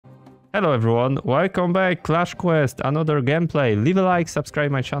Hello everyone, welcome back, Clash Quest, another gameplay. Leave a like, subscribe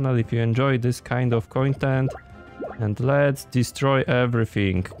my channel if you enjoy this kind of content. And let's destroy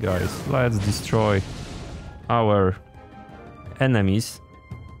everything, guys. Let's destroy our enemies.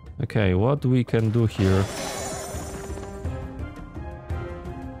 Okay, what we can do here?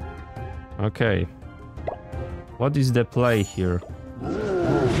 Okay. What is the play here?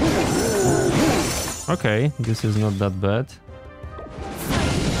 Okay, this is not that bad.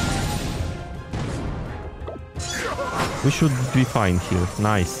 We should be fine here.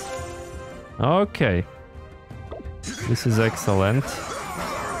 Nice. Okay. This is excellent.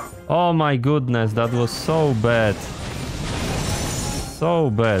 Oh my goodness, that was so bad.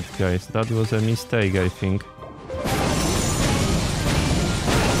 So bad, guys. That was a mistake, I think.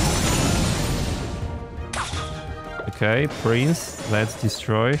 Okay, Prince. Let's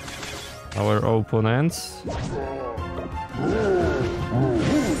destroy our opponents.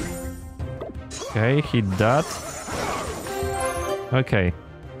 Okay, hit that. Okay.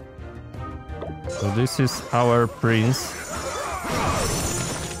 So this is our Prince.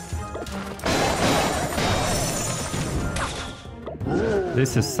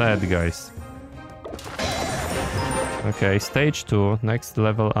 This is sad, guys. Okay, stage 2, next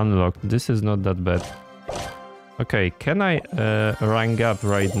level unlocked. This is not that bad. Okay, can I rank up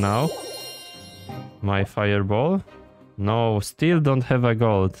right now? My fireball? No, still don't have a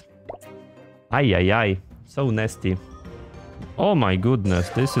gold. Ay, ay, ay. So nasty. Oh my goodness,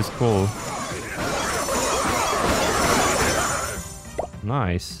 this is cool.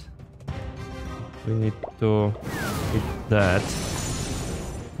 Nice. We need to hit that.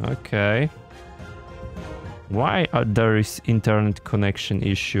 Okay. Why there is internet connection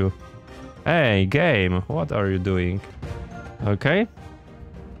issue? Hey, game, what are you doing? Okay.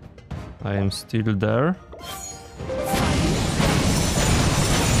 I am still there.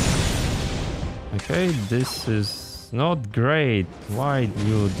 Okay, this is not great. Why do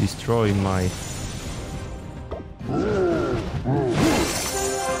you destroy my...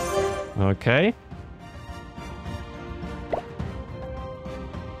 Okay.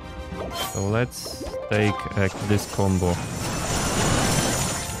 So let's take this combo.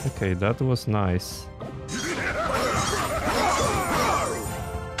 Okay, that was nice.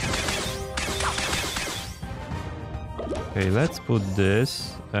 Okay, let's put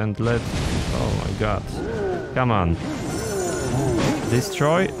this and let... Oh my god. Come on.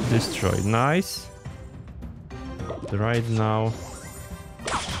 Destroy, destroy. Nice. Right now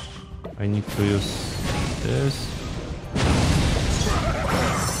I need to use this.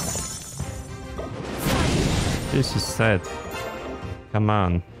 This is sad. Come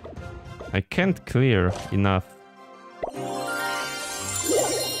on. I can't clear enough.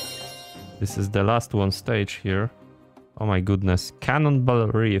 This is the last one stage here. Oh my goodness. Cannonball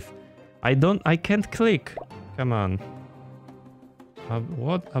Reef. I can't click. Come on.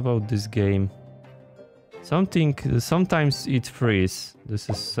 What about this game? Sometimes it freezes. This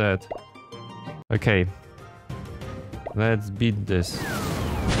is sad. Okay. Let's beat this.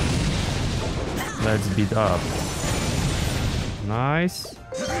 Let's beat up. Nice.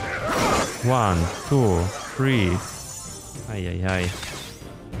 1, 2, 3. Ay, ay, ay.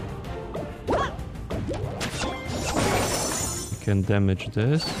 You can damage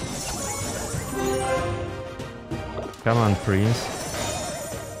this. Come on, Prince.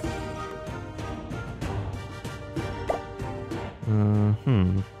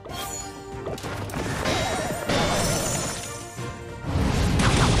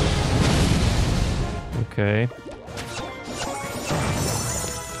 Okay.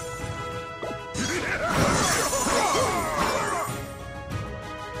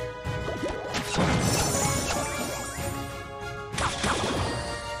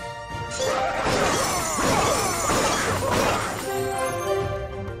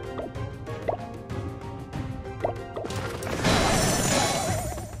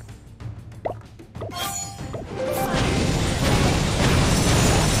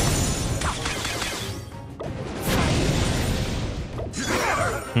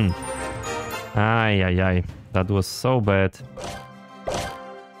 Ay, ay, ay. That was so bad.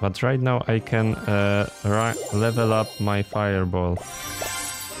 But right now I can level up my fireball.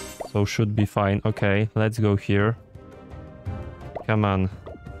 So should be fine. Okay, let's go here. Come on.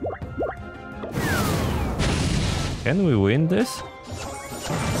 Can we win this?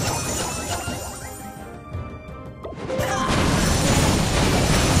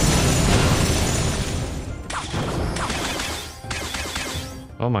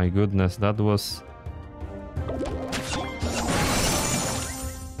 Oh my goodness, that was...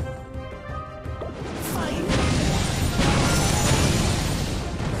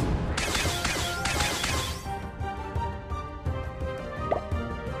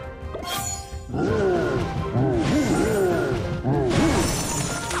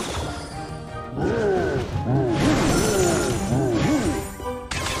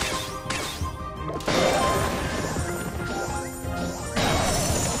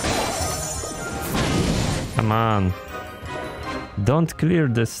 Come on. Don't clear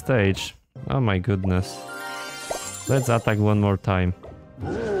this stage. Oh my goodness. Let's attack one more time.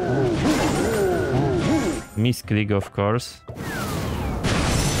 Misclick, of course.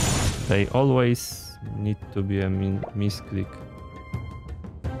 They always need to be a misclick.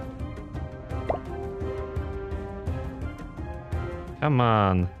 Come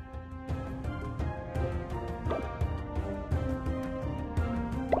on.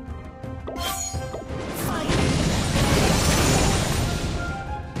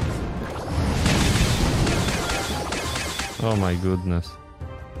 Oh my goodness.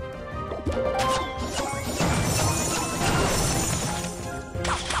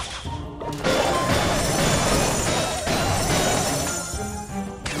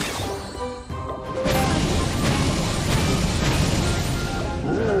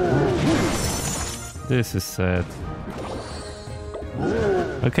 This is sad.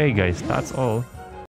 Okay guys, that's all.